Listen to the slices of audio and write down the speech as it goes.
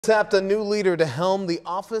Tapped a new leader to helm the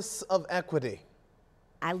Office of Equity.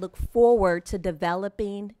 I look forward to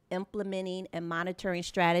developing, implementing, and monitoring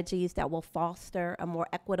strategies that will foster a more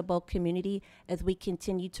equitable community as we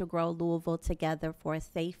continue to grow Louisville together for a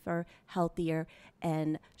safer, healthier,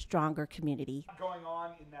 and stronger community.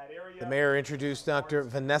 The mayor introduced Dr.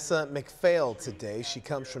 Vanessa McPhail today. She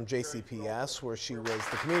comes from JCPS, where she was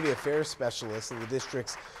the community affairs specialist in the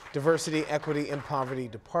district's Diversity, Equity, and Poverty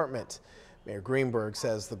Department. Mayor Greenberg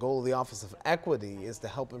says the goal of the Office of Equity is to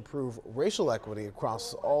help improve racial equity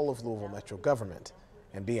across all of Louisville Metro government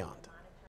and beyond.